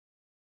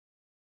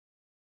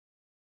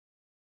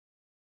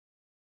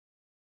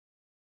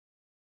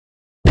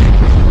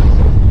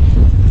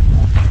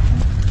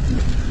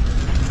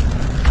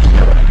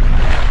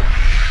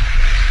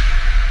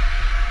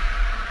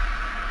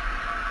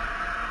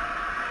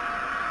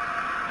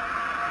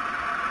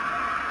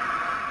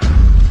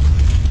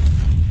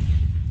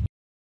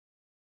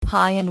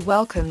Hi and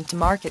welcome to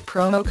Market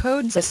Promo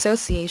Codes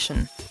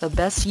Association, the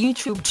best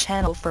YouTube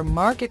channel for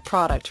market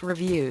product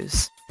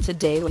reviews.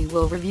 Today we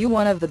will review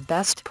one of the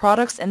best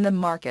products in the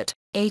market,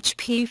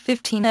 HP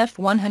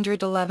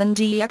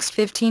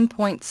 15-f111DX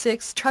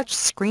 15.6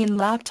 touchscreen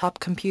laptop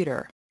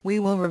computer. We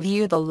will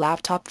review the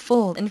laptop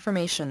full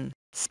information,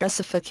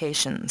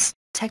 specifications,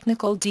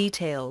 technical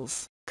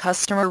details,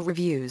 customer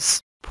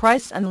reviews,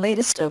 price and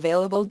latest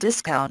available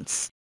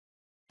discounts.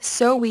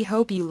 So we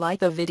hope you like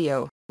the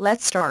video.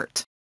 Let's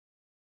start.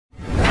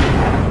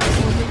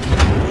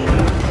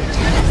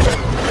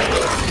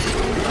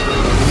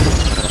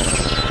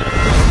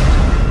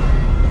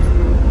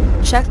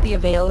 Check the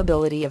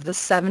availability of the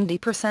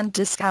 70%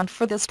 discount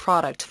for this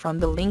product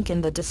from the link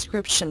in the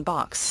description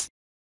box.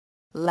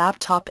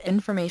 Laptop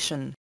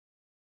information.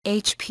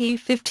 HP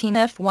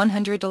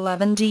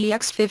 15-f111DX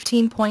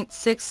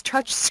 15.6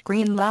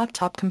 touchscreen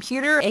laptop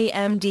computer,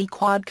 AMD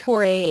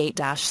Quad-Core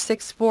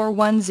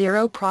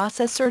A8-6410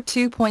 Processor,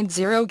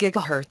 2.0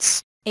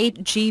 GHz,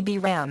 8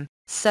 GB RAM,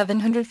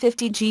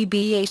 750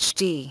 GB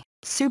HD,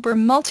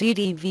 SuperMulti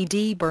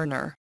Dvd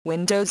burner,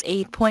 Windows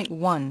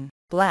 8.1,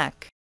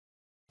 black.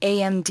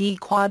 AMD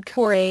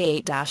Quad-Core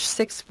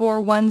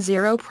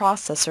A8-6410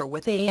 Processor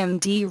with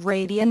AMD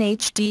Radeon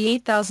HD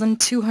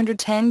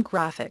 8210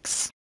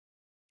 graphics.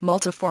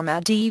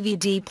 Multiformat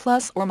Dvd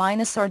plus or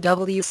minus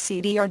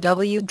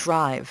RW/CDRW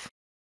drive.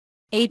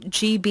 8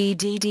 GB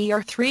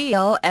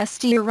DDR3T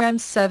SDRAM,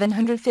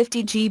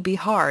 750 GB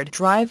hard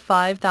drive,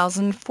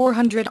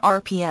 5400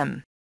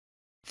 RPM.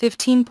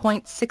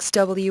 15.6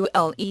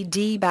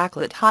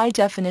 WLED-backlit high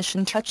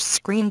definition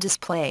touchscreen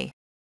display.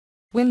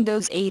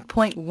 Windows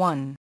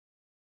 8.1.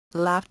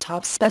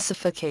 Laptop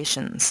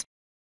specifications.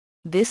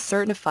 This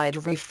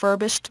certified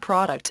refurbished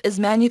product is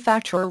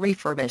manufacturer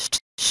refurbished,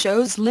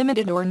 shows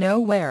limited or no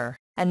wear,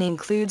 and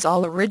includes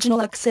all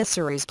original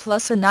accessories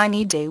plus a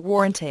 90-day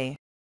warranty.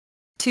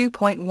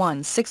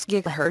 2.16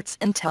 GHz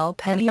Intel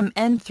Pentium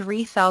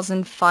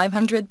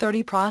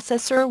In3530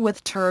 Processor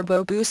with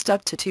turbo boost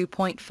up to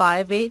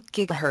 2.58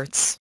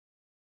 GHz.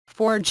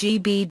 4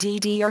 GB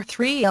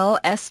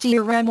DDR3T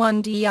SDRAM,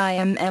 1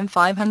 DIMM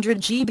 500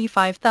 GB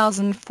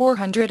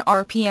 5400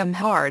 RPM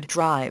hard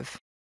drive.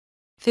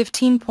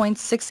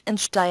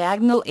 15.6-inch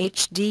diagonal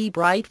HD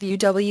bright view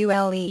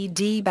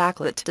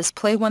WLED-backlit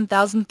display,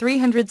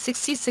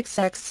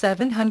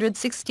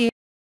 1366x760.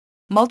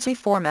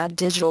 Multi-format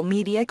digital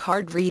media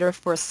card reader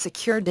for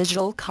secure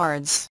digital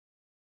cards.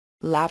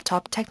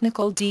 Laptop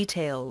technical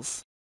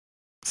details.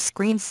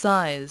 Screen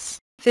size,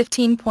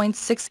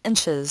 15.6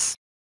 inches.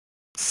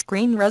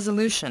 Screen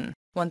resolution,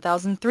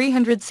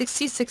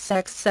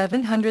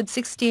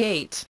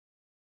 1366x768.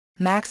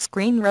 Max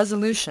screen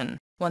resolution,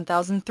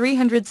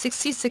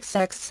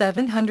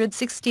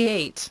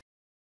 1366x768.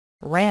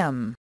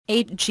 RAM,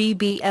 8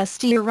 GB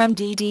SDRAM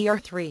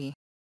DDR3.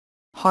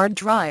 Hard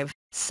drive,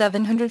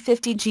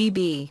 750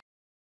 GB.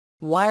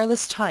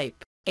 Wireless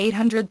type,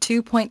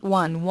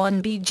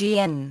 802.11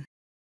 BGN.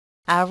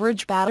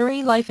 Average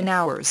battery life in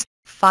hours,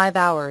 5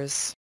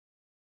 hours.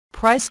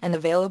 Price and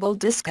available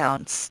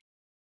discounts.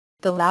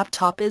 The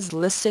laptop is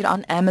listed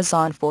on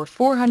Amazon for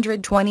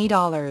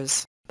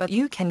 $420, but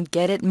you can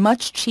get it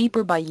much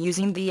cheaper by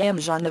using the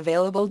Amazon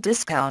available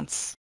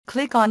discounts.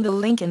 Click on the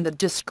link in the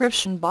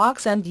description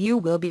box and you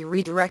will be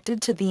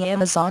redirected to the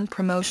Amazon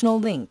promotional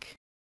link.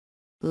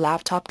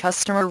 Laptop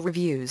customer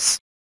reviews.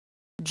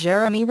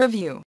 Jeremy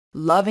review,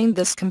 loving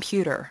this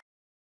computer.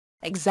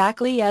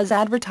 Exactly as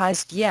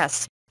advertised.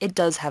 Yes, it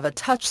does have a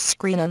touch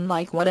screen,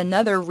 unlike what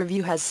another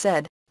review has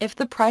said. If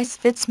the price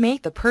fits,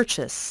 make the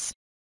purchase.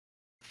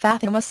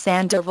 Fatima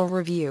Sandoval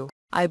review.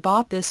 I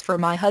bought this for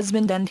my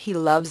husband and he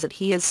loves it.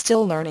 He is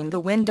still learning the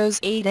Windows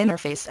 8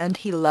 interface and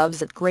he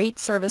loves it. Great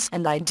service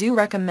and I do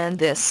recommend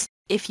this,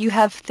 if you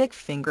have thick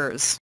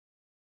fingers.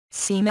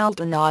 C.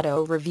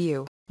 Maldonado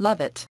review.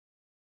 Love it.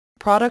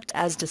 Product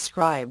as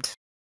described.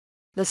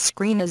 The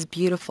screen is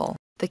beautiful,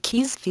 the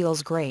keys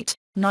feels great,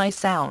 nice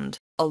sound,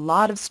 a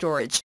lot of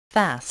storage,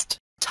 fast,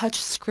 touch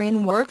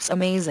screen works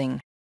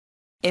amazing.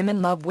 I'm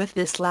in love with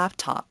this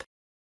laptop.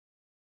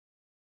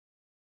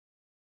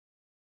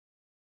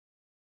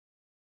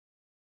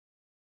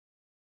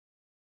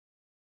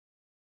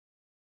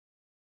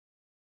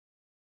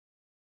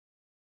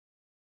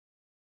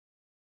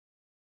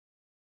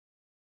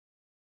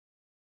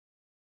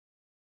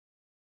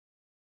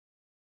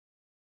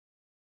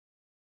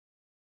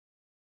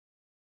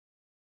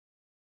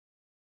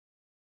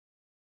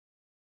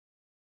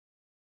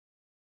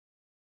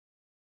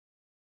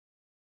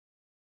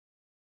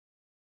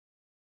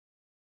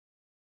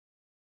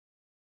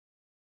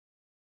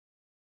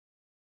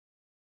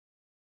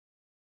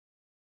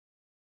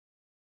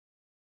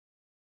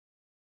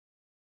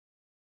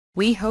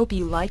 We hope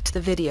you liked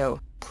the video.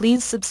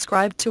 Please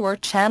subscribe to our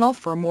channel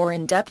for more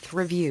in-depth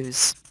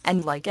reviews,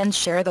 and like and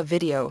share the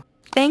video.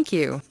 Thank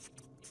you.